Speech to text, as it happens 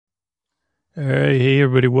All right, hey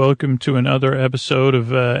everybody, welcome to another episode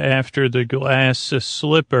of After the Glass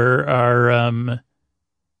Slipper, our, what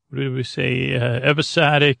did we say,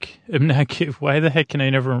 episodic, why the heck can I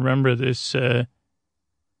never remember this, what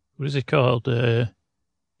is it called, I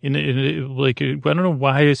don't know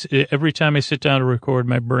why, every time I sit down to record,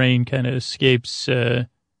 my brain kind of escapes,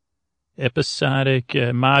 episodic,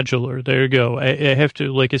 modular, there you go. I have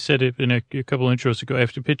to, like I said in a couple intros ago, I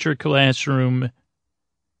have to picture a classroom,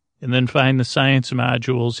 and then find the science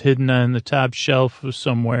modules hidden on the top shelf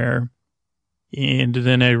somewhere. And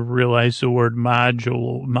then I realized the word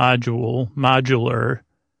modular.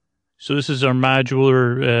 So this is our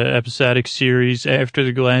modular episodic series, After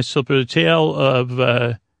the Glass Slipper, the tale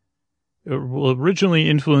of, originally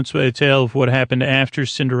influenced by the tale of what happened after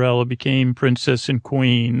Cinderella became princess and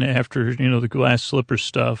queen, after, the glass slipper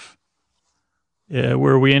stuff.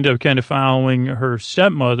 Where we end up kind of following her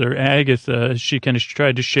stepmother, Agatha. She kind of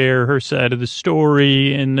tried to share her side of the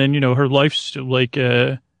story. And then, her life's like,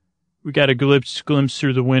 we got a glimpse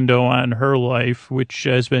through the window on her life, which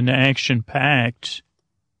has been action-packed.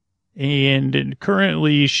 And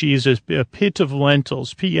currently she's a pit of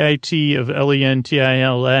lentils, P-I-T of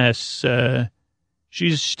L-E-N-T-I-L-S.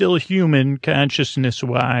 She's still human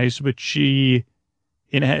consciousness-wise, but she,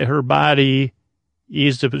 in her body,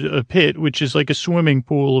 is a pit, which is like a swimming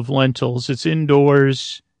pool of lentils. It's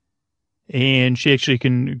indoors, and she actually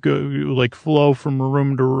can go, like, flow from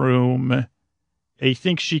room to room. I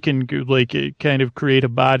think she can, like, kind of create a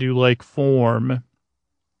body-like form.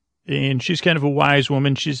 And she's kind of a wise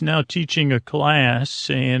woman. She's now teaching a class,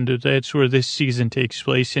 and that's where this season takes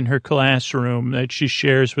place, in her classroom that she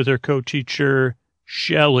shares with her co-teacher,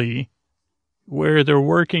 Shelley, where they're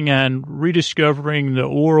working on rediscovering the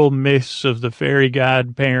oral myths of the fairy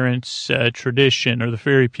godparents' tradition, or the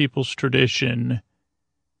fairy people's tradition.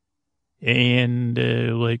 And,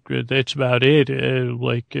 that's about it. And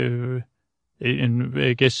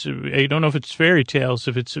I guess, I don't know if it's fairy tales,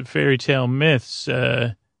 if it's fairy tale myths,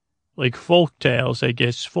 like folk tales, I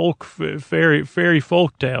guess, fairy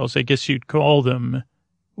folk tales, I guess you'd call them,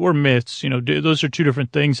 or myths, those are two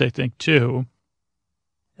different things, I think, too.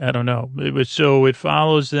 I don't know. So it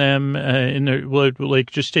follows them in their,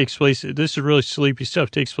 just takes place. This is really sleepy stuff.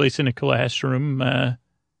 Takes place in a classroom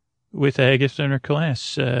with Agatha in her class.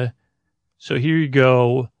 So here you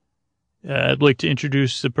go. I'd like to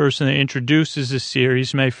introduce the person that introduces this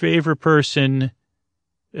series. My favorite person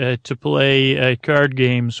to play card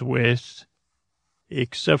games with,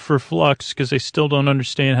 except for Flux, because I still don't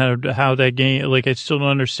understand how that game. I still don't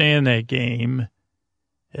understand that game.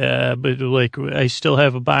 But I still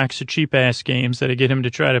have a box of cheap ass games that I get him to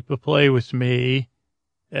try to play with me.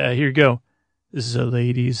 Here you go. This is the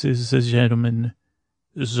ladies, this is the gentlemen,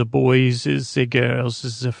 this is the boys, this is the girls,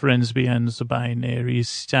 this is the friends beyond the binary.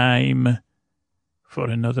 It's time for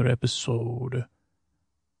another episode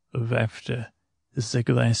of After the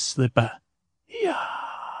Glass Slipper. Yeah.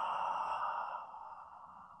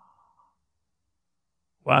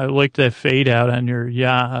 Wow, I like that fade out on your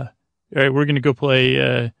yeah. All right, we're going to go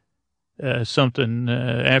play something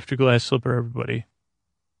After Glass Slipper, everybody.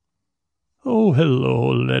 Oh,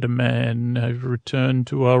 hello, Letterman. I've returned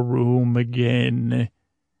to our room again.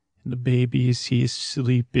 And the baby is here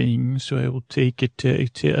sleeping, so I will take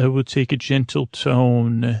I will take a gentle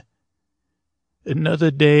tone.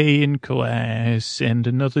 Another day in class and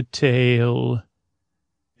another tale.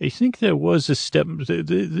 I think there was a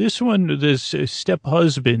this one, this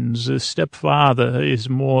step-husband's, stepfather is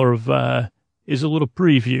more of is a little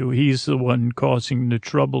preview. He's the one causing the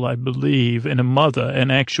trouble, I believe, and an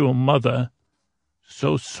actual mother.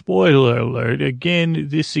 So, spoiler alert, again,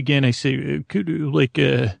 I say,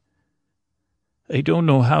 I don't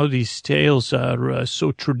know how these tales are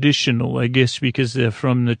so traditional, I guess, because they're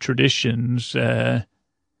from the traditions,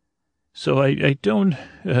 so I don't,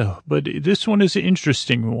 but this one is an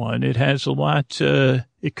interesting one. It has a lot,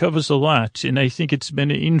 it covers a lot, and I think it's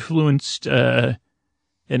been influenced, and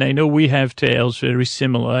I know we have tales very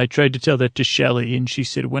similar. I tried to tell that to Shelley, and she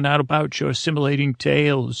said, we're not about your assimilating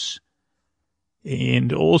tales.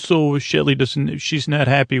 And also, Shelley she's not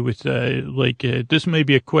happy with, this may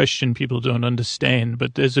be a question people don't understand,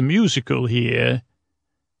 but there's a musical here,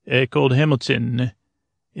 called Hamilton.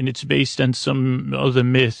 And it's based on some other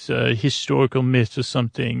myth, historical myth or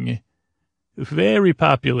something. Very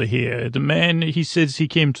popular here. The man, he says he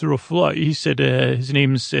came through a flood. He said his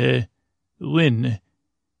name's Lynn.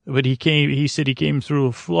 But he said he came through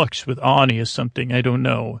a flux with Arnie or something. I don't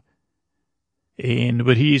know.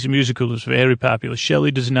 But his musical is very popular.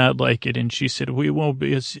 Shelley does not like it. And she said, we won't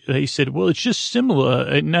be. He said, well, it's just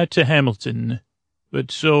similar, not to Hamilton. But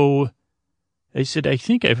so I said, I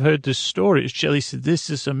think I've heard this story. Shelley said, this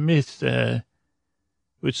is a myth.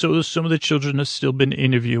 But so some of the children have still been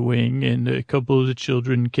interviewing, and a couple of the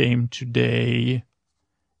children came today.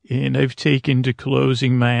 And I've taken to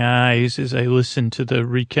closing my eyes as I listen to the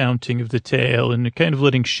recounting of the tale and kind of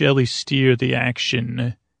letting Shelley steer the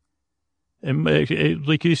action. And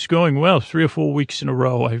like it's going well, 3 or 4 weeks in a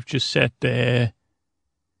row. I've just sat there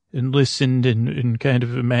and listened and kind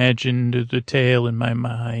of imagined the tale in my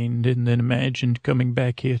mind, and then imagined coming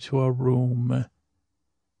back here to our room.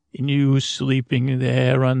 And you sleeping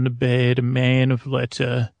there on the bed, a man of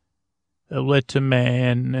letter, a letter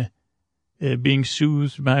man, being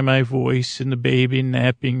soothed by my voice, and the baby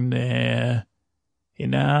napping there.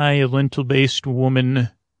 And I, a lentil-based woman,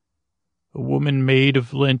 a woman made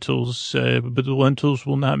of lentils, but the lentils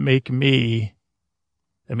will not make me.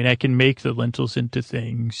 I mean, I can make the lentils into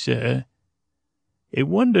things. I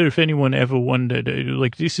wonder if anyone ever wondered,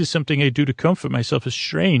 like, this is something I do to comfort myself. It's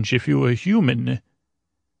strange if you were a human,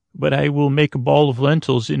 but I will make a ball of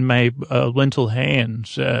lentils in my lentil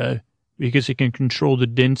hands because it can control the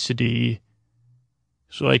density.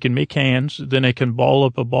 So I can make hands, then I can ball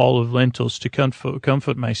up a ball of lentils to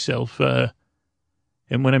comfort myself.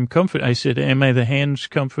 And when I'm I said, am I the hands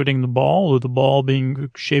comforting the ball, or the ball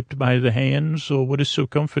being shaped by the hands, or what is so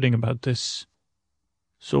comforting about this?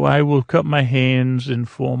 So I will cup my hands and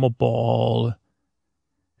form a ball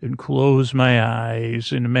and close my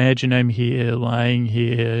eyes and imagine I'm here, lying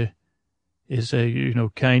here, as I,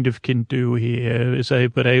 kind of can do here,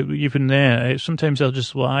 even there, sometimes I'll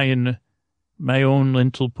just lie in my own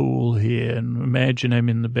lentil pool here and imagine I'm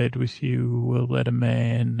in the bed with you, a letter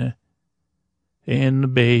man, and the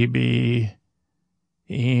baby,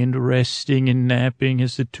 and resting and napping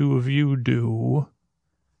as the two of you do.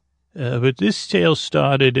 But this tale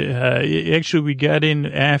started, actually we got in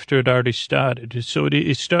after it already started. So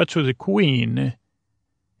it starts with a queen,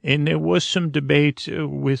 and there was some debate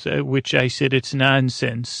with which I said it's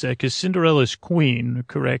nonsense, because Cinderella's queen,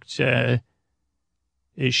 correct?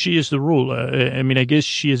 She is the ruler. I mean, I guess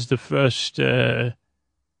she is the first, how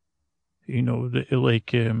do I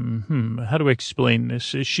explain this?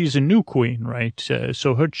 She's a new queen, right?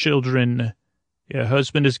 So her children, her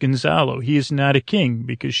husband is Gonzalo. He is not a king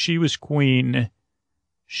because she was queen.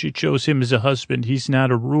 She chose him as a husband. He's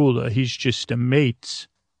not a ruler. He's just a mate.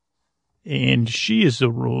 And she is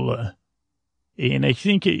the ruler. And I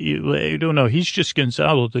think, I don't know, he's just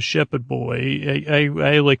Gonzalo, the shepherd boy.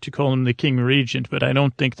 I like to call him the king regent, but I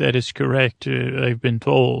don't think that is correct, I've been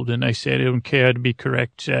told. And I said I don't care to be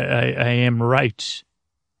correct. I am right.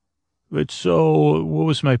 But so, what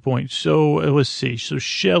was my point? So, let's see. So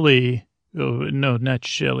Shelley, no, not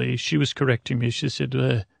Shelley. She was correcting me. She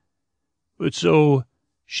said, but so,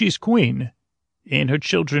 she's queen. And her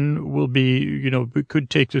children will be, could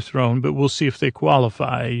take the throne, but we'll see if they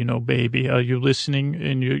qualify, baby. Are you listening?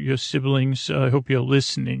 And your siblings, I hope you're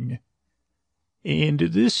listening. And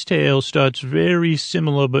this tale starts very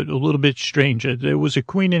similar, but a little bit stranger. There was a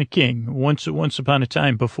queen and a king once upon a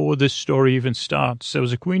time, before this story even starts. There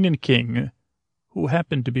was a queen and a king who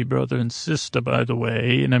happened to be brother and sister, by the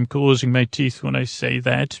way. And I'm closing my teeth when I say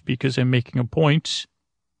that because I'm making a point,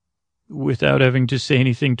 without having to say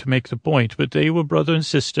anything to make the point. But they were brother and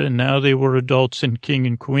sister, and now they were adults and king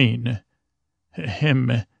and queen.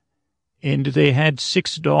 And they had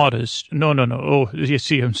 6 daughters. No. Oh, you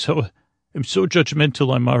see, I'm so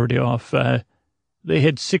judgmental, I'm already off. They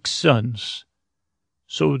had 6 sons.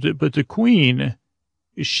 But the queen,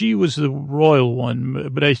 she was the royal one,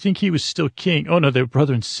 but I think he was still king. Oh, no, they're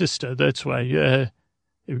brother and sister. That's why, they're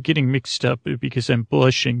getting mixed up because I'm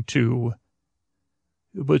blushing too.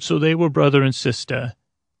 But so they were brother and sister.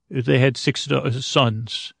 They had 6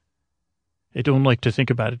 sons. I don't like to think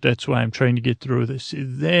about it. That's why I'm trying to get through this.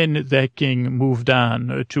 Then that king moved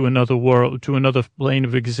on to another world, to another plane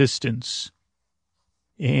of existence.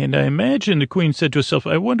 And I imagine the queen said to herself,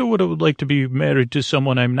 I wonder what it would like to be married to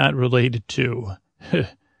someone I'm not related to.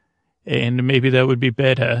 And maybe that would be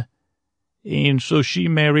better. And so she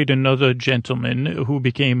married another gentleman who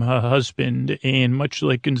became her husband, and much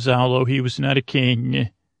like Gonzalo, he was not a king.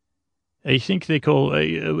 I think they call,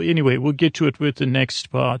 anyway, we'll get to it with the next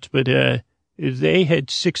part, but they had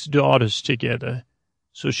 6 daughters together.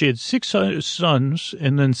 So she had 6 sons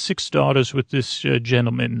and then 6 daughters with this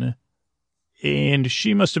gentleman. And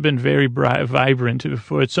she must have been very vibrant,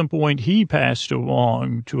 for at some point he passed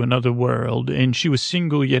along to another world, and she was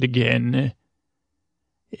single yet again.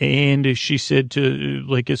 And she said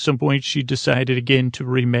at some point she decided again to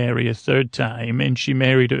remarry a 3rd time, and she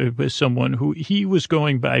married someone who he was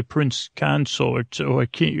going by Prince Consort, or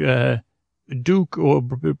Duke or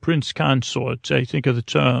Prince Consort, I think are the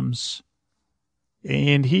terms.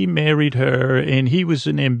 And he married her, and he was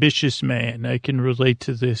an ambitious man. I can relate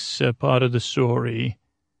to this part of the story.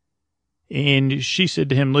 And she said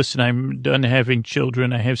to him, listen, I'm done having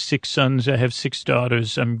children. I have 6 sons. I have 6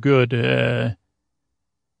 daughters. I'm good.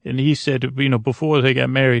 And he said, before they got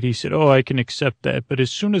married, he said, oh, I can accept that. But as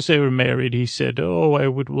soon as they were married, he said, oh, I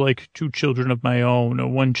would like 2 children of my own or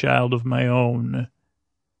 1 child of my own.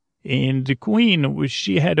 And the queen,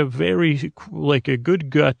 she had a good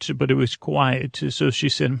gut, but it was quiet. So she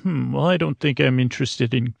said, well, I don't think I'm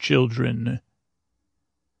interested in children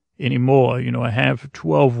anymore. I have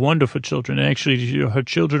 12 wonderful children. Actually, her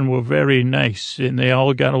children were very nice, and they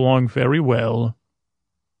all got along very well.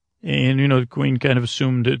 And, the queen kind of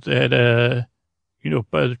assumed that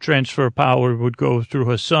the transfer of power would go through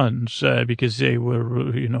her sons, because they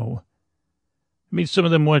were, some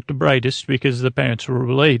of them weren't the brightest because the parents were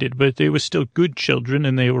related, but they were still good children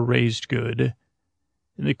and they were raised good.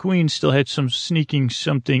 And the queen still had some sneaking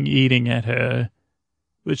something eating at her.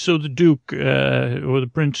 But so the duke, or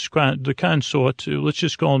the prince, the consort, let's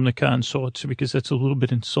just call him the consort because that's a little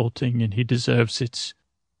bit insulting and he deserves it.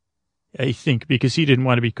 I think, because he didn't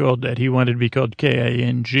want to be called that. He wanted to be called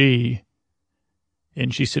King.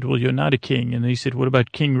 And she said, well, you're not a king. And he said, what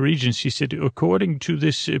about king regent? She said, according to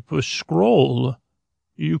this scroll,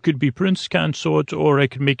 you could be prince consort or I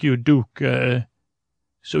could make you a duke.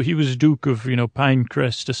 So he was duke of,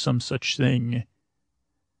 Pinecrest or some such thing.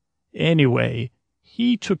 Anyway,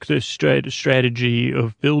 he took the strategy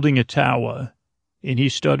of building a tower. And he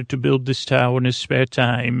started to build this tower in his spare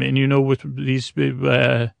time. And, with these...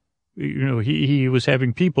 he was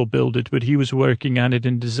having people build it, but he was working on it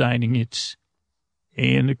and designing it.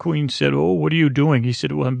 And the queen said, oh, what are you doing? He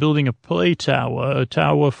said, well, I'm building a play tower, a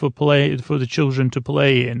tower for the children to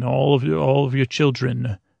play in, all of your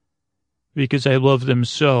children, because I love them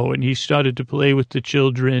so. And he started to play with the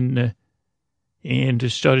children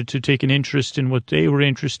and started to take an interest in what they were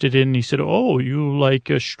interested in. He said, oh, you like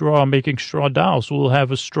making straw dolls. We'll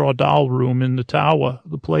have a straw doll room in the tower,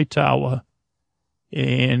 the play tower.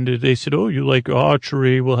 And they said, oh, you like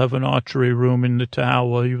archery? We'll have an archery room in the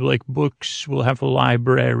tower. You like books? We'll have a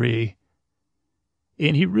library.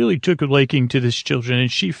 And he really took a liking to this children, and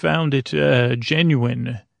she found it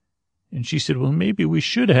genuine. And she said, well, maybe we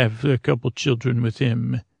should have a couple children with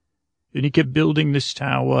him. And he kept building this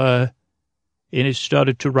tower, and it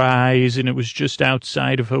started to rise, and it was just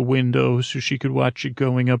outside of her window, so she could watch it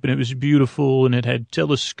going up, and it was beautiful, and it had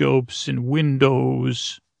telescopes and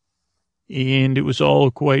windows. And it was all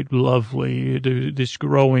quite lovely, this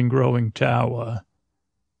growing tower.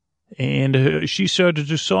 And she started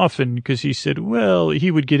to soften because he said, well, he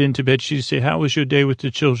would get into bed. She'd say, how was your day with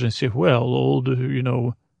the children? I said, well,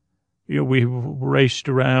 we raced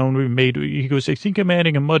around. He goes, I think I'm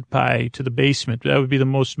adding a mud pie to the basement. That would be the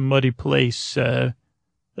most muddy place of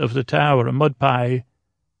the tower, a mud pie,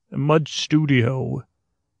 a mud studio.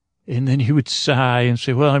 And then he would sigh and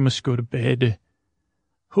say, well, I must go to bed.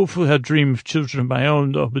 Hopefully I'll dream of children of my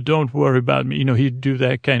own, though, but don't worry about me. He'd do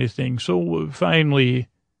that kind of thing. So finally,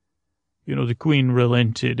 the queen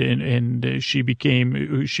relented and she became,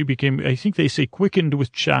 I think they say quickened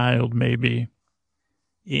with child, maybe.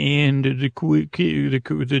 And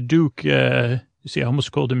the duke, I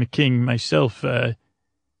almost called him a king myself.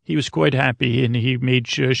 He was quite happy and he made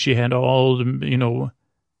sure she had all the,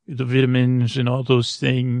 the vitamins and all those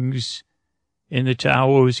things. And the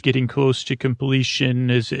tower was getting close to completion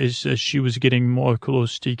as she was getting more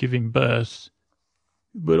close to giving birth.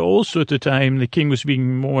 But also at the time, the king was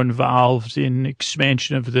being more involved in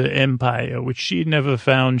expansion of the empire, which she had never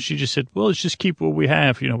found. She just said, well, let's just keep what we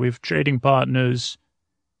have. We have trading partners.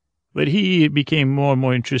 But he became more and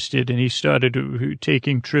more interested, and he started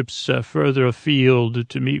taking trips further afield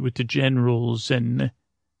to meet with the generals and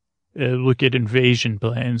look at invasion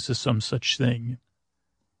plans or some such thing.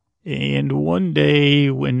 And one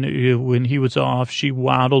day when he was off, she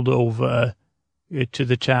waddled over to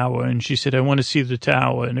the tower and she said, I want to see the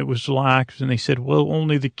tower. And it was locked. And they said, well,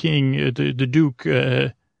 only the king, the duke,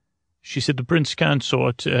 she said, the prince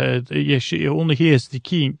consort, only he has the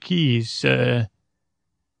keys.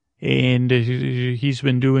 And he's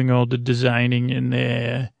been doing all the designing in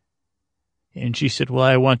there. And she said, well,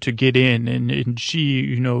 I want to get in. And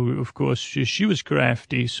she, of course, she was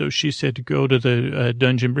crafty. So she said, go to the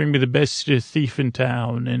dungeon, bring me the best thief in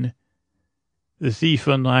town. And the thief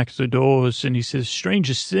unlocked the doors. And he says,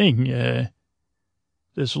 strangest thing,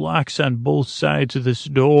 there's locks on both sides of this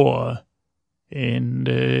door. And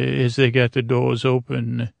as they got the doors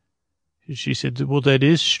open, she said, well, that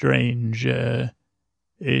is strange. And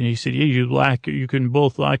he said, yeah, you can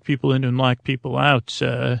both lock people in and lock people out.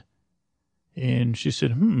 And she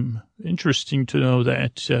said, interesting to know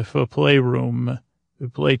that for a playroom, a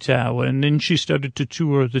play tower. And then she started to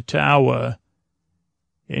tour the tower.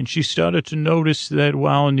 And she started to notice that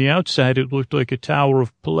while on the outside it looked like a tower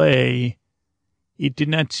of play, it did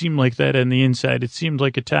not seem like that on the inside. It seemed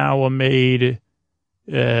like a tower made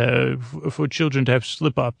for children to have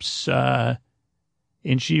slip-ups.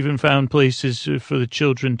 And she even found places for the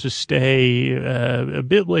children to stay, a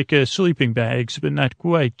bit like sleeping bags, but not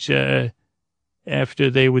quite, after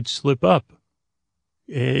they would slip up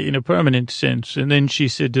in a permanent sense. And then she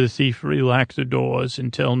said to the thief, relock the doors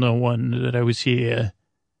and tell no one that I was here.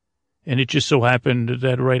 And it just so happened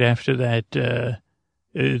that right after that,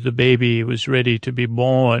 the baby was ready to be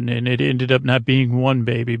born, and it ended up not being one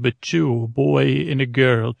baby, but two, a boy and a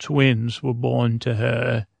girl, twins, were born to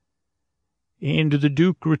her. And the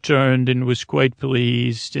Duke returned and was quite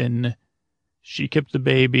pleased, and she kept the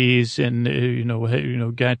babies and,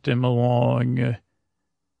 got them along.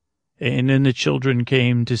 And then the children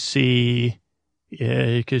came to see,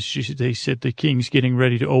 because they said the king's getting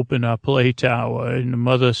ready to open our play tower. And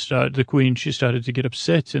the queen, she started to get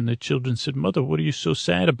upset. And the children said, Mother, what are you so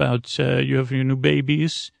sad about? You have your new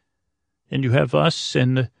babies and you have us,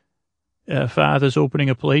 and Father's opening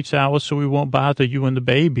a play tower, so we won't bother you and the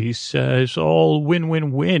babies. It's all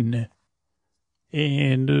win-win-win.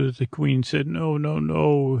 And the queen said,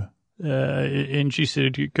 no. And she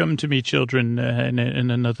said, come to me, children,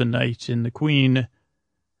 in another night. And the queen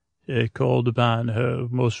called upon her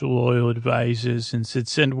most loyal advisors and said,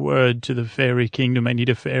 send word to the fairy kingdom. I need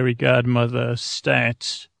a fairy godmother,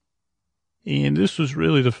 stat. And this was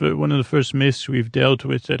really one of the first myths we've dealt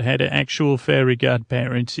with that had actual fairy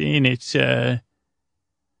godparents in it.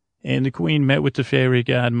 And the queen met with the fairy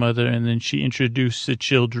godmother, and then she introduced the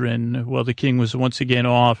children while the king was once again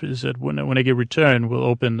off. He said, when I get returned, we'll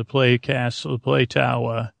open the play castle, the play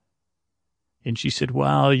tower. And she said,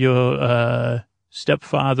 while your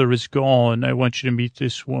stepfather is gone, I want you to meet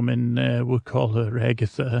this woman. We'll call her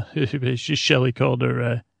Agatha. Shelley called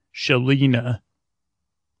her Shelina.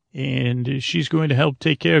 And she's going to help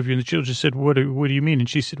take care of you. And the children said, what do you mean? And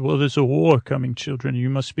she said, well, there's a war coming, children. You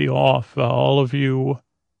must be off, all of you.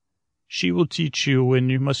 She will teach you,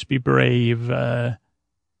 and you must be brave. For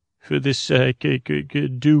this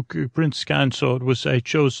Duke, Prince Consort, I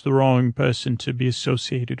chose the wrong person to be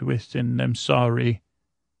associated with, and I'm sorry.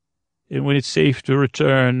 And when it's safe to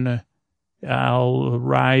return, I'll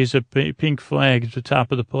raise a pink flag at the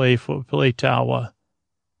top of the play tower,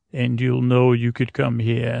 and you'll know you could come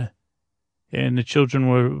here. And the children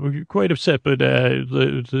were quite upset, but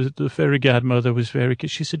the fairy godmother was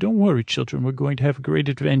she said, don't worry, children, we're going to have a great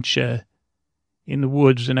adventure in the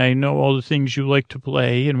woods, and I know all the things you like to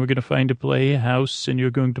play, and we're going to find a playhouse, and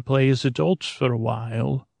you're going to play as adults for a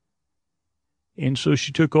while. And so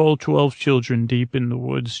she took all 12 children deep in the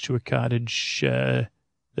woods to a cottage that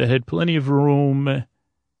had plenty of room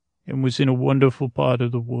and was in a wonderful part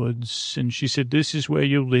of the woods. And she said, this is where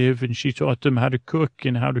you live. And she taught them how to cook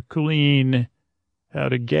and how to clean, how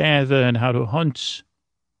to gather and how to hunt.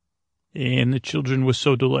 And the children were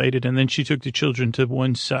so delighted. And then she took the children to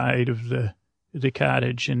one side of the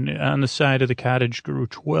cottage. And on the side of the cottage grew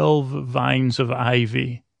 12 vines of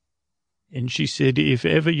ivy. And she said, if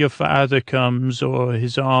ever your father comes or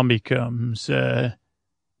his army comes,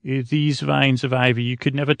 these vines of ivy, you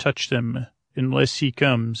could never touch them unless he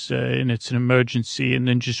comes, and it's an emergency, and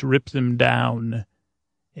then just rip them down,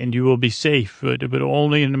 and you will be safe, but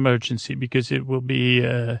only an emergency, because it'll be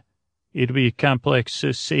a complex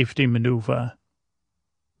safety maneuver.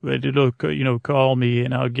 But it'll, call me,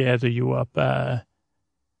 and I'll gather you up.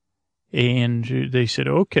 And they said,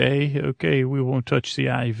 okay, we won't touch the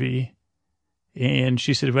ivy. And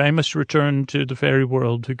she said, I must return to the fairy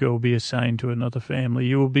world to go be assigned to another family.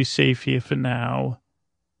 You will be safe here for now.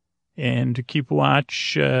 And keep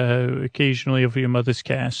watch occasionally over your mother's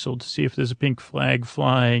castle to see if there's a pink flag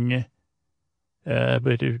flying.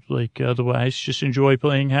 But otherwise, just enjoy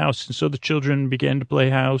playing house. And so the children began to play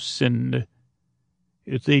house, and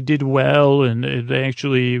they did well. And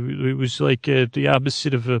it was like the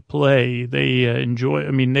opposite of a play. They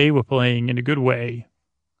they were playing in a good way.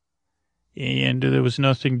 And there was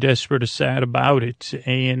nothing desperate or sad about it.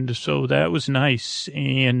 And so that was nice.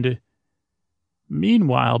 And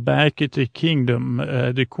meanwhile, back at the kingdom,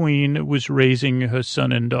 the queen was raising her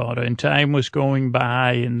son and daughter, and time was going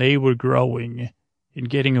by, and they were growing and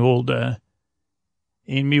getting older.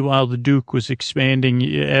 And meanwhile, the duke was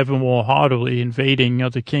expanding ever more heartily, invading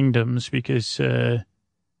other kingdoms, because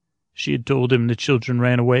she had told him the children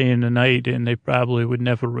ran away in the night, and they probably would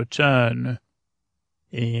never return.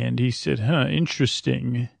 And he said,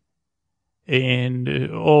 interesting. And,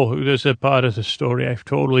 there's a part of the story I've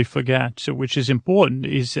totally forgot, so which is important,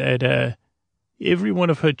 is that every one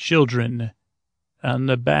of her children on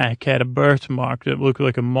the back had a birthmark that looked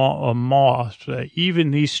like a moth,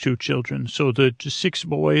 even these two children. So the 6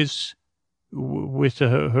 boys with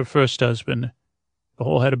her first husband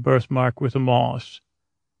all had a birthmark with a moth.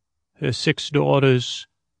 Her 6 daughters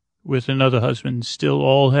with another husband still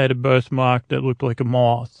all had a birthmark that looked like a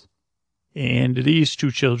moth. And these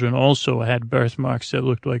 2 children also had birthmarks that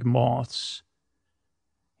looked like moths.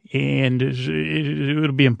 And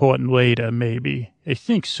it'll be important later, maybe. I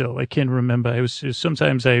think so. I can't remember.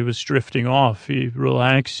 Sometimes I was drifting off,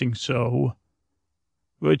 relaxing so.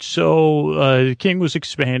 But so the king was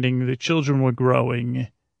expanding, the children were growing,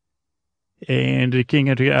 and the king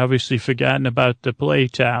had obviously forgotten about the play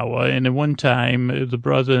tower. And at one time, the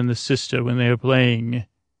brother and the sister, when they were playing,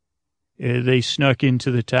 they snuck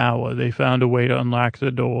into the tower. They found a way to unlock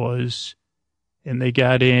the doors, and they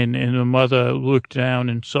got in, and the mother looked down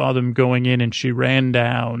and saw them going in, and she ran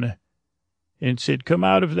down and said, "Come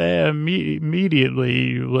out of there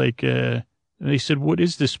immediately." And they said, "What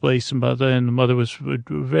is this place, mother?" And the mother was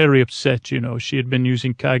very upset. She had been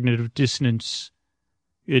using cognitive dissonance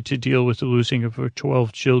to deal with the losing of her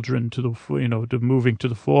 12 children to moving to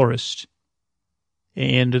the forest.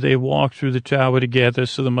 And they walked through the tower together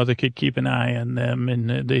so the mother could keep an eye on them.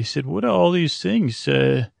 And they said, "What are all these things?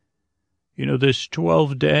 There's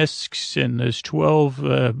 12 desks and there's 12,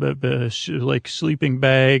 like sleeping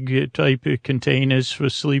bag type containers for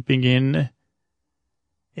sleeping in.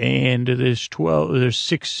 And there's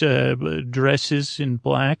 6 dresses in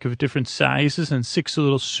black of different sizes and 6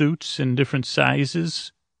 little suits in different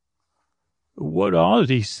sizes. What are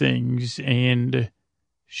these things?" And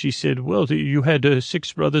she said, "Well, you had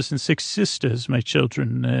 6 brothers and 6 sisters, my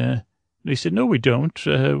children." They said, "No, we don't.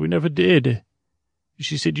 We never did."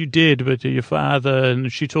 She said, "You did, but your father,"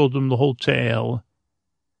 and she told them the whole tale.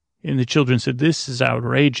 And the children said, "This is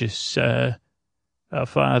outrageous. Our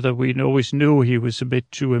father, we always knew he was a bit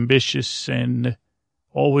too ambitious and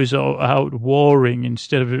always out warring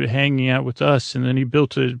instead of hanging out with us. And then he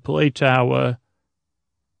built a play tower,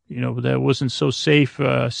 that wasn't so safe for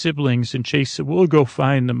our siblings." And Chase said, "We'll go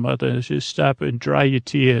find them, mother. Just stop and dry your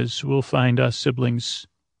tears. We'll find our siblings."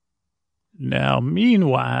 Now,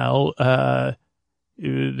 meanwhile,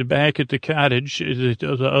 back at the cottage,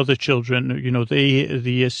 the other children,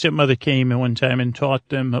 the stepmother came one time and taught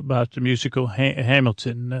them about the musical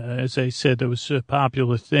Hamilton. As I said, that was a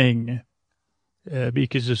popular thing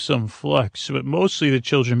because of some flux, but mostly the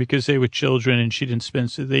children, because they were children and she didn't spend,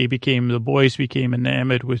 so the boys became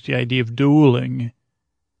enamored with the idea of dueling,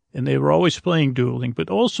 and they were always playing dueling, but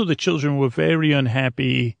also the children were very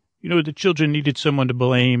unhappy. The children needed someone to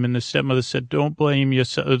blame, and the stepmother said, "Don't blame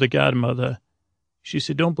yourself," or the godmother. She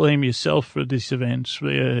said, "Don't blame yourself for these events.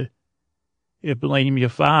 Blame your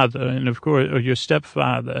father, and of course, or your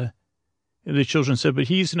stepfather." And the children said, "But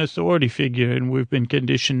he's an authority figure, and we've been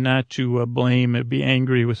conditioned not to blame or be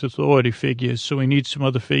angry with authority figures, so we need some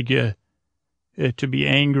other figure to be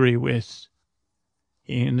angry with."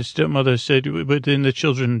 And the stepmother said, but then the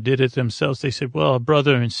children did it themselves. They said, "Well, a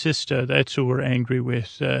brother and sister, that's who we're angry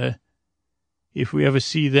with. If we ever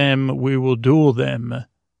see them, we will duel them."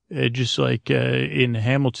 Just like in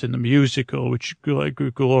Hamilton, the musical, which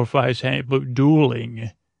glorifies dueling,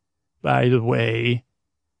 by the way,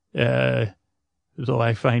 though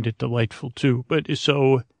I find it delightful too. But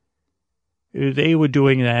so they were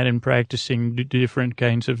doing that and practicing different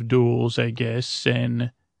kinds of duels, I guess,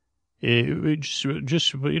 and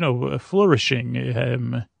just flourishing.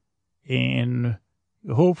 And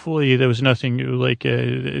hopefully there was nothing like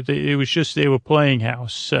it was just they were playing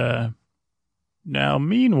house. Now,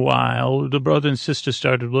 meanwhile, the brother and sister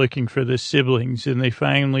started looking for their siblings, and they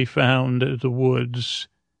finally found the woods,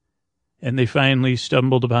 and they finally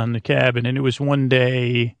stumbled upon the cabin. And it was one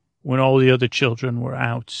day when all the other children were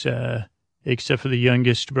out, except for the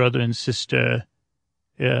youngest brother and sister.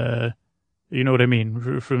 You know what I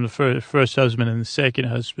mean? From the first husband and the second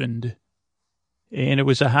husband. And it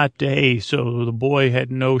was a hot day, so the boy had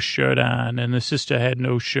no shirt on, and the sister had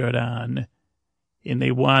no shirt on. And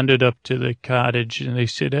they wandered up to the cottage, and they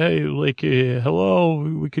said, "Hey, hello,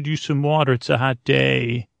 we could use some water. It's a hot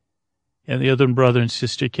day." And the other brother and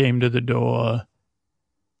sister came to the door,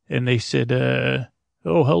 and they said, "Oh,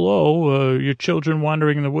 hello, your children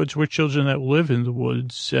wandering in the woods. We're children that live in the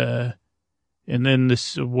woods." And then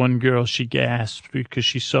this one girl, she gasped because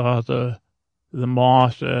she saw the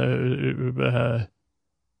moth, they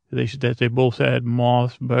said that they both had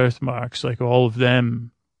moth birthmarks, like all of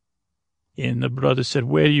them. And the brother said,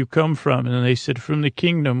 where do you come from? And they said, from the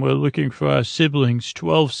kingdom. We're looking for our siblings,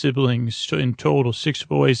 12 siblings in total, 6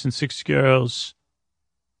 boys and 6 girls.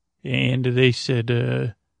 And they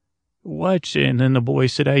said, what? And then the boy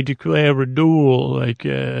said, I declare a duel,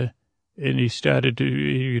 and he started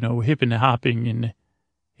to, hip and hopping,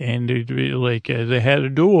 and they had a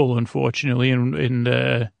duel, unfortunately, and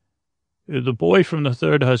the boy from the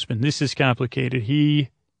third husband, this is complicated,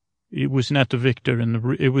 it was not the victor,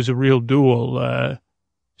 and it was a real duel,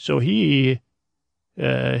 so he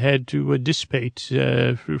had to dissipate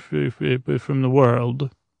from the world,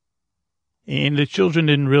 and the children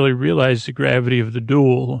didn't really realize the gravity of the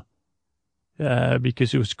duel,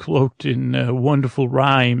 because it was cloaked in wonderful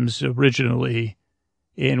rhymes originally.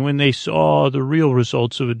 And when they saw the real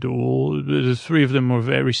results of a duel, the 3 of them were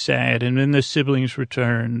very sad. And then the siblings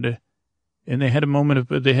returned, and they had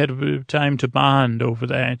they had time to bond over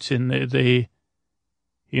that. And they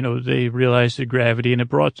realized the gravity, and it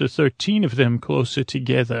brought the 13 of them closer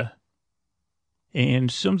together.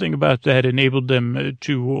 And something about that enabled them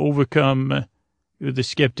to overcome the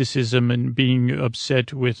skepticism and being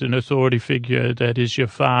upset with an authority figure that is your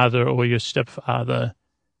father or your stepfather.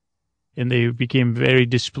 And they became very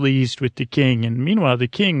displeased with the king. And meanwhile, the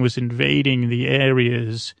king was invading the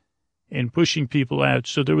areas and pushing people out.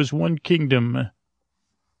 So there was one kingdom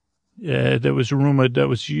that was rumored that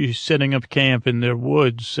was setting up camp in their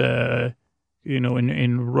woods, and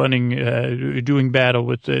running, doing battle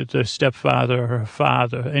with the stepfather or her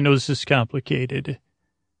father. I know this is complicated.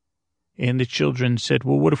 And the children said,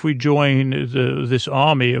 well, what if we join this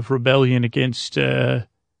army of rebellion against the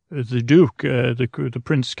Duke, the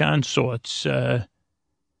prince consorts? And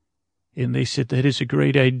they said, that is a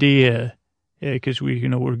great idea, because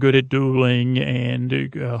we're good at dueling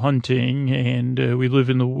and hunting, and we've lived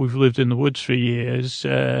in the woods for years.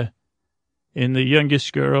 And the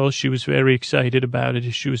youngest girl, she was very excited about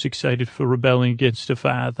it. She was excited for rebelling against her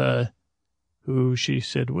father, who she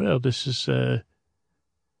said, well, this is...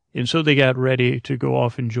 And so they got ready to go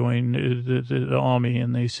off and join the army,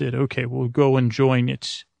 and they said, okay, we'll go and join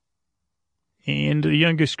it. And the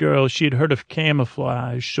youngest girl, she had heard of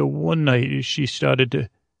camouflage, so one night she started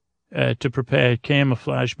to prepare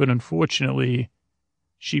camouflage, but unfortunately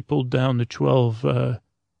she pulled down the 12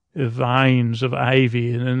 vines of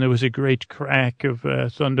ivy, and then there was a great crack of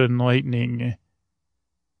thunder and lightning,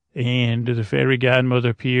 and the fairy godmother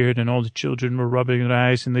appeared, and all the children were rubbing their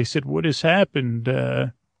eyes, and they said, what has happened?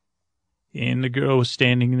 And the girl was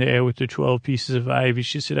standing there with the 12 pieces of ivy.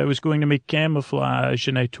 She said, I was going to make camouflage,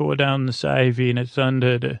 and I tore down this ivy, and it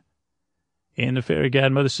thundered. And the fairy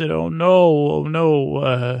godmother said, oh,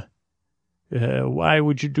 no, why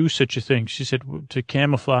would you do such a thing? She said, to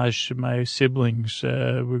camouflage my siblings.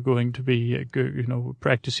 We're going to be,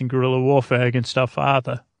 practicing guerrilla warfare against our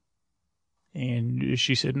father. And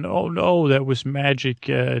she said, no, that was magic.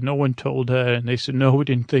 No one told her. And they said, no, we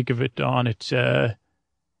didn't think of it, darn it.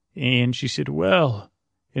 And she said, well,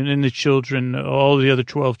 and then the children, all the other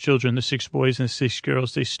 12 children, the 6 boys and the 6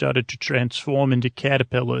 girls, they started to transform into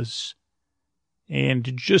caterpillars.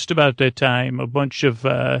 And just about that time, a bunch of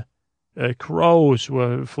crows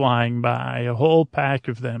were flying by, a whole pack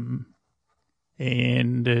of them.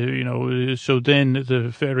 And, so then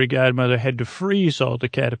the fairy godmother had to freeze all the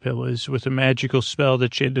caterpillars with a magical spell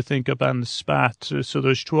that she had to think up on the spot. So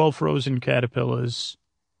there's 12 frozen caterpillars.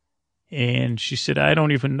 And she said, I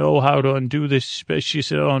don't even know how to undo this spell. She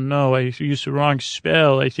said, oh, no, I used the wrong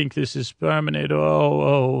spell. I think this is permanent.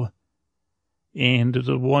 Oh. And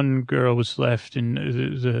the one girl was left, and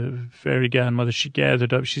the fairy godmother, she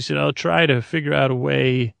gathered up. She said, I'll try to figure out a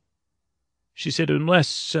way. She said,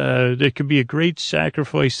 unless there could be a great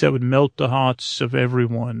sacrifice that would melt the hearts of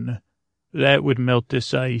everyone. That would melt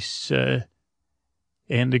this ice.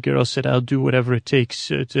 And the girl said, I'll do whatever it takes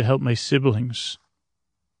to help my siblings.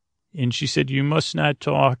 And she said, you must not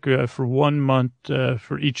talk for 1 month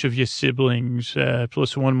for each of your siblings,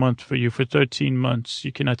 plus 1 month for you for 13 months.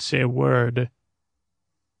 You cannot say a word,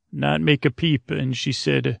 not make a peep. And she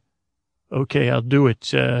said, okay, I'll do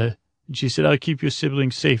it. And she said, I'll keep your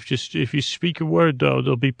siblings safe. Just if you speak a word, though,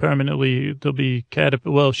 they'll be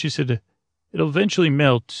well, she said, it'll eventually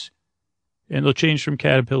melt, and they'll change from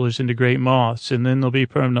caterpillars into great moths, and then they'll be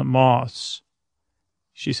permanent moths.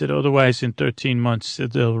 She said, otherwise, in 13 months,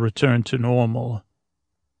 they'll return to normal.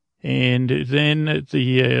 And then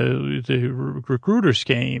the recruiters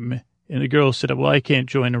came, and the girl said, well, I can't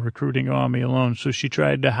join a recruiting army alone. So she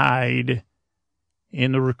tried to hide.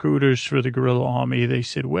 And the recruiters for the guerrilla army, they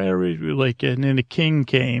said, where are you? And then the king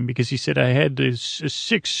came, because he said, I had these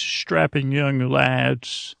 6 strapping young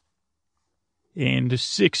lads. and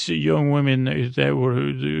 6 young women that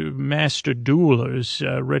were master duelers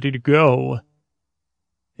ready to go.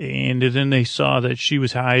 And then they saw that she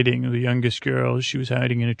was hiding, the youngest girl. She was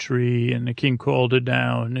hiding in a tree, and the king called her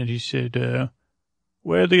down, and he said,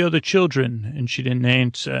 where are the other children? And she didn't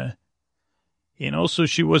answer. And also,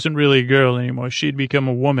 she wasn't really a girl anymore. She had become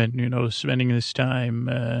a woman, spending this time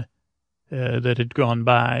that had gone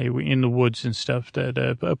by in the woods and stuff,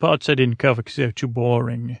 that parts I didn't cover because they were too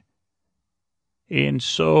boring. And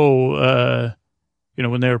so,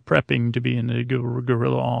 when they were prepping to be in the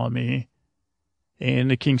guerrilla army,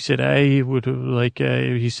 and the king said, I would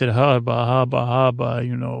he said, haba,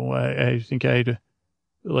 I think I'd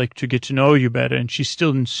like to get to know you better. And she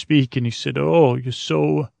still didn't speak. And he said, oh, you're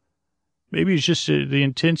so, maybe it's just the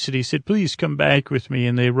intensity. He said, please come back with me.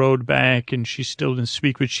 And they rode back, and she still didn't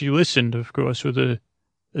speak, but she listened, of course, with a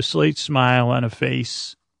slight smile on her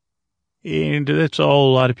face. And that's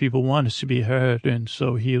all a lot of people want, is to be heard. And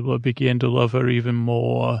so he began to love her even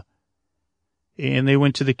more. And they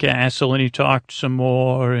went to the castle, and he talked some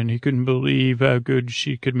more, and he couldn't believe how good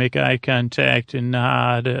she could make eye contact and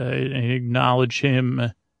nod and acknowledge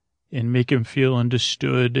him and make him feel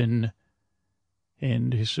understood. And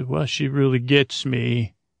he said, well, she really gets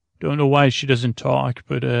me. Don't know why she doesn't talk,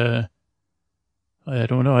 but I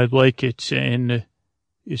don't know. I like it. And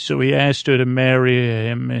so he asked her to marry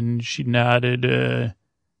him, and she nodded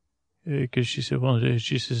because she said, well,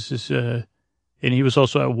 she says, and he was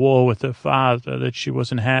also at war with her father that she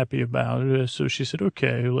wasn't happy about. So she said,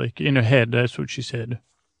 okay, like in her head, that's what she said.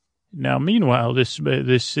 Now, meanwhile, this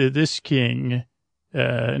king,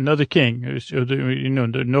 another king,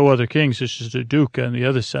 no other kings, it's just a duke on the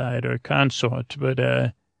other side or a consort,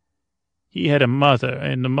 but he had a mother,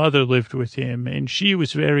 and the mother lived with him, and she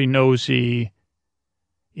was very nosy.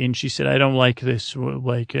 And she said, I don't like this.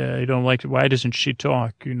 I don't like it. Why doesn't she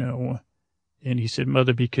talk, And he said,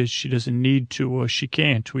 Mother, because she doesn't need to, or she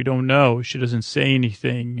can't. We don't know. She doesn't say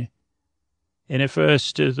anything. And at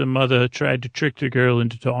first, the mother tried to trick the girl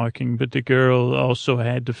into talking, but the girl also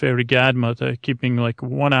had the fairy godmother keeping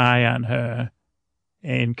one eye on her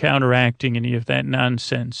and counteracting any of that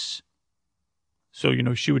nonsense. So,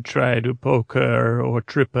 she would try to poke her or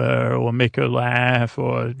trip her or make her laugh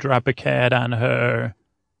or drop a cat on her.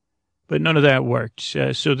 But none of that worked.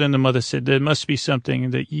 So then the mother said, there must be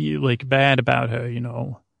something that bad about her,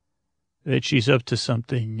 that she's up to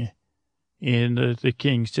something. And the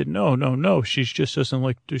king said, no, she just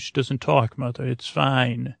she doesn't talk, Mother. It's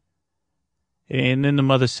fine. And then the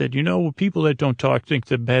mother said, people that don't talk think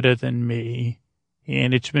they're better than me.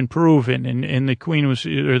 And it's been proven. And the queen was,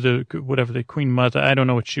 or the queen mother, I don't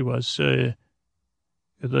know what she was, the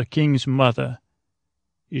king's mother.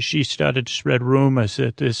 She started to spread rumors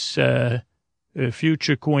that this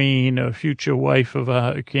future queen or future wife of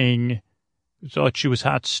a king thought she was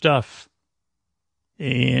hot stuff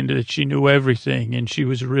and that she knew everything and she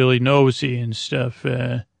was really nosy and stuff.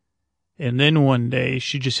 And then one day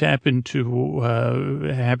she just happened to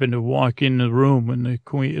walk in the room when the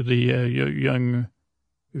queen, young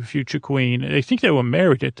future queen, I think they were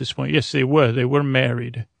married at this point. Yes, they were. They were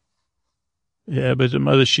married. Yeah, but the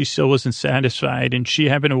mother, she still wasn't satisfied, and she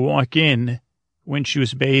happened to walk in when she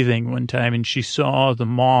was bathing one time, and she saw the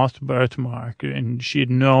moth birthmark, and she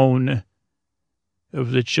had known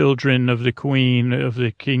of the children of the queen of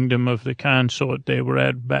the kingdom of the consort they were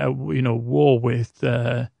at, war with.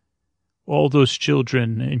 All those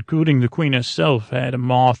children, including the queen herself, had a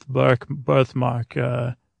moth birthmark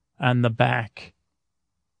on the back.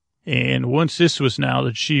 And once this was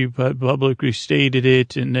knowledge, she publicly stated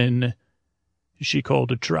it, and then she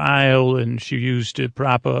called a trial, and she used a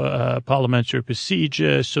proper parliamentary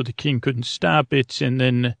procedure so the king couldn't stop it. And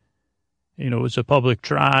then, it was a public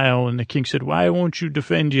trial, and the king said, why won't you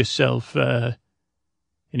defend yourself? And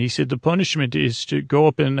he said, the punishment is to go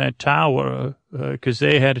up in that tower, because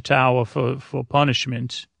they had a tower for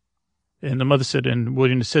punishment. And the mother said, and we're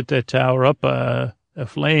going to set that tower up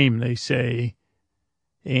aflame, they say.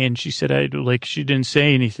 And she said, she didn't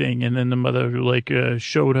say anything. And then the mother,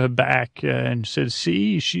 showed her back and said,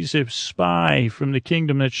 see, she's a spy from the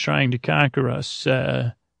kingdom that's trying to conquer us,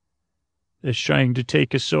 that's trying to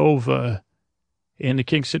take us over. And the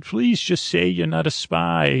king said, please just say you're not a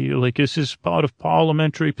spy. This is part of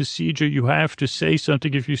parliamentary procedure. You have to say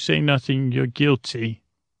something. If you say nothing, you're guilty.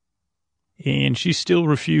 And she still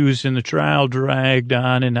refused, and the trial dragged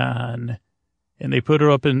on. And they put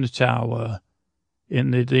her up in the tower.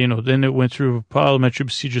 And then it went through parliamentary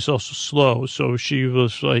procedures also slow. So she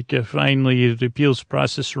was finally the appeals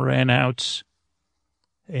process ran out,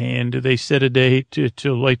 and they set a date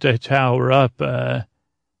to light that tower up.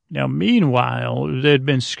 Now, meanwhile, there'd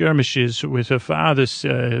been skirmishes with her father's,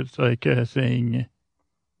 thing.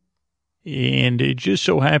 And it just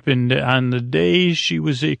so happened on the day she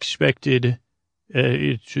was expected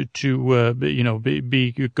be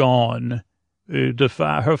gone,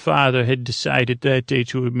 her father had decided that day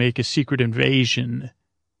to make a secret invasion.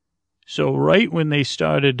 So right when they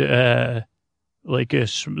started, the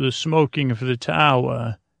smoking for the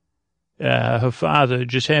tower, her father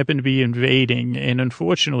just happened to be invading, and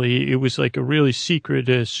unfortunately, it was like a really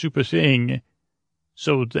secret, super thing.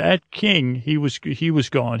 So that king, he was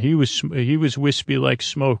gone. He was wispy like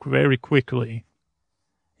smoke very quickly.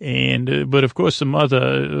 And, but of course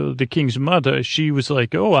the king's mother, she was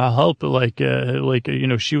like, oh, I'll help.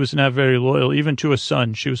 She was not very loyal, even to her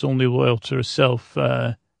son. She was only loyal to herself.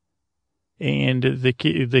 And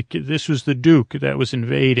this was the Duke that was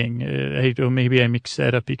invading. Maybe I mixed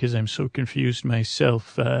that up because I'm so confused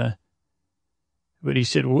myself. But he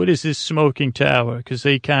said, what is this smoking tower? Because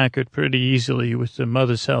they conquered pretty easily with the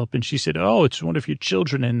mother's help. And she said, oh, it's one of your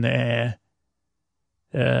children in there.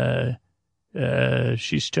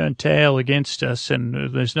 She's turned tail against us,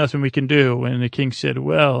 and there's nothing we can do. And the king said,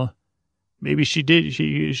 well, maybe she did.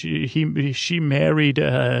 She married,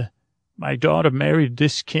 my daughter married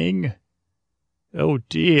this king. Oh,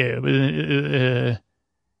 dear.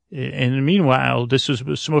 And meanwhile, this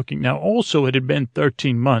was smoking. Now, also, it had been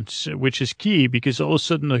 13 months, which is key because all of a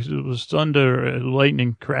sudden there was thunder,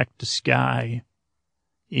 lightning cracked the sky.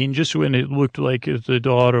 And just when it looked like the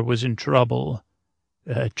daughter was in trouble,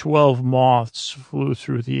 12 moths flew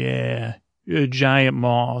through the air, giant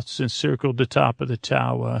moths, encircled the top of the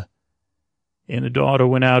tower. And the daughter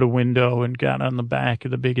went out a window and got on the back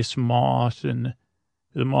of the biggest moth, and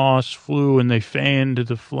the moths flew and they fanned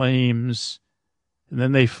the flames. And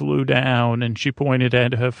then they flew down, and she pointed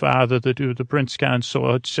at her father, the prince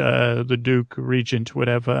consort, the duke, regent,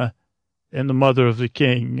 whatever, and the mother of the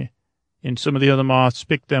king. And some of the other moths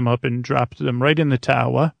picked them up and dropped them right in the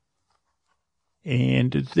tower.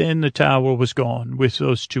 And then the tower was gone with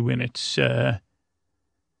those two in it.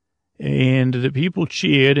 And the people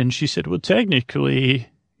cheered, and she said, well, technically,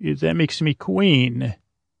 that makes me queen.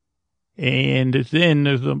 And then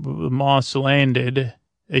the moths landed.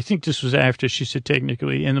 I think this was after she said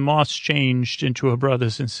technically, and the moths changed into her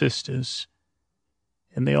brothers and sisters.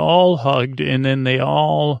 And they all hugged, and then they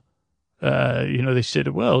all, they said,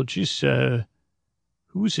 well, geez,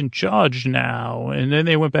 who's in charge now? And then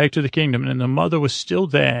they went back to the kingdom, and the mother was still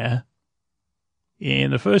there.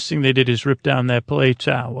 And the first thing they did is rip down that play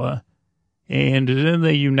tower. And then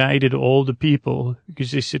they united all the people,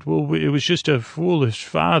 because they said, well, it was just a foolish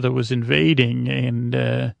father was invading,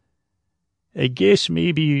 and I guess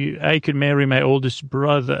maybe I could marry my oldest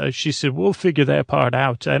brother. She said, we'll figure that part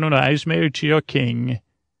out. I don't know. I was married to your king,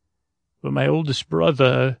 but my oldest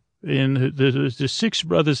brother and the 6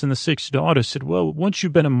 brothers and the 6 daughters said, well, once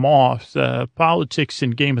you've been a moth, politics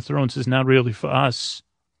in Game of Thrones is not really for us.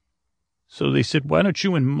 So they said, why don't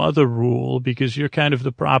you and mother rule? Because you're kind of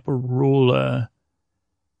the proper ruler.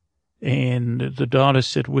 And the daughter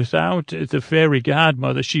said, without the fairy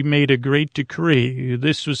godmother, she made a great decree.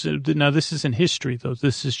 This isn't history, though.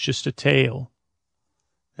 This is just a tale.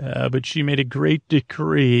 But she made a great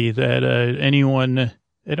decree that anyone,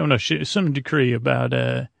 I don't know, some decree about,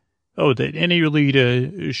 that any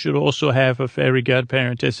leader should also have a fairy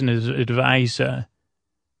godparent as an advisor.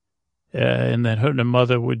 And that her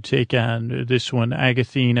mother would take on this one,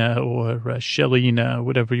 Agathina or Shelina,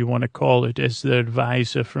 whatever you want to call it, as their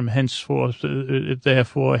advisor from henceforth,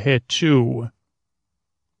 therefore, hereto.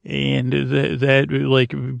 And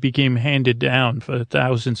that became handed down for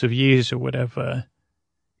thousands of years or whatever.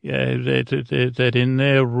 Yeah, that in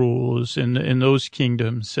their rules, in those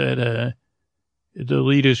kingdoms, that the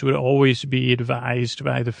leaders would always be advised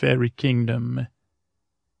by the fairy kingdom.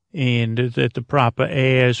 And that the proper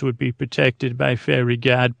heirs would be protected by fairy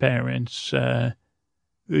godparents to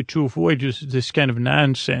avoid this kind of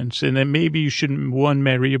nonsense. And then maybe you shouldn't,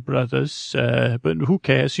 marry your brothers, but who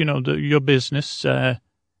cares? Your business. I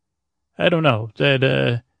don't know.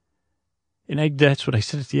 That's what I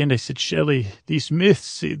said at the end. I said, Shelley, these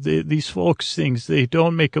myths, these folks things, they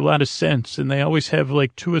don't make a lot of sense, and they always have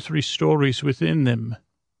like 2 or 3 stories within them.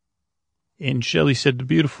 And Shelley said, the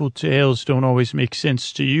beautiful tales don't always make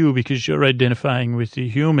sense to you because you're identifying with the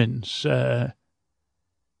humans. And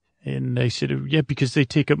I said, yeah, because they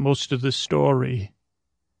take up most of the story.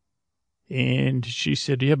 And she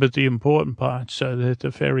said, yeah, but the important parts are that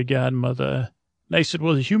the fairy godmother. And I said,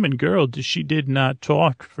 well, the human girl, she did not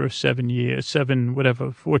talk for 7 years, 13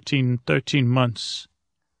 months.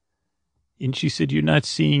 And she said, you're not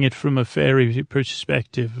seeing it from a fairy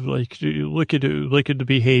perspective. Like, look at the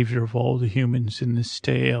behavior of all the humans in this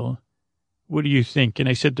tale. What do you think? And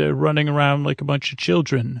I said, they're running around like a bunch of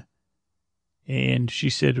children. And she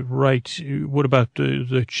said, right, what about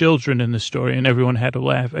the children in the story? And everyone had to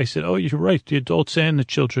laugh. I said, oh, you're right. The adults and the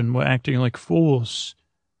children were acting like fools.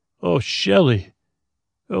 Oh, Shelley.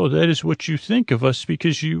 Oh, that is what you think of us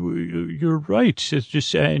because you're right. It's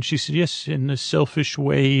just, and she said, yes, in the selfish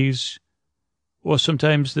ways, or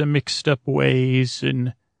sometimes the mixed up ways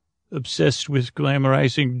and obsessed with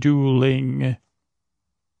glamorizing dueling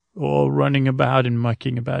or running about and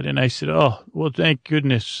mucking about. And I said, oh, well, thank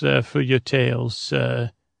goodness for your tales.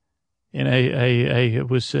 And I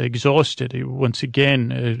was exhausted. Once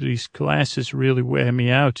again, these classes really wear me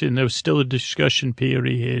out. And there was still a discussion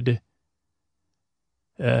period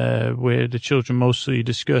where the children mostly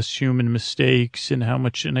discuss human mistakes and how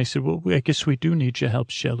much. And I said, well, I guess we do need your help,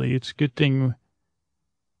 Shelley. It's a good thing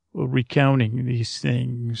we're recounting these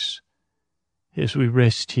things as we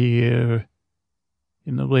rest here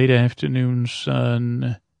in the late afternoon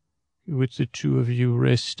sun, with the two of you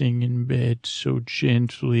resting in bed so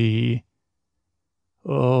gently.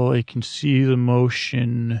 Oh, I can see the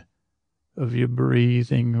motion of your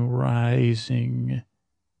breathing rising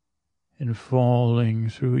and falling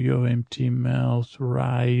through your empty mouth,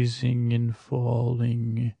 rising and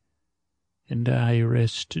falling. And I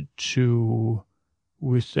rest too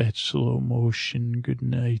with that slow motion. Good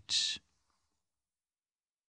night.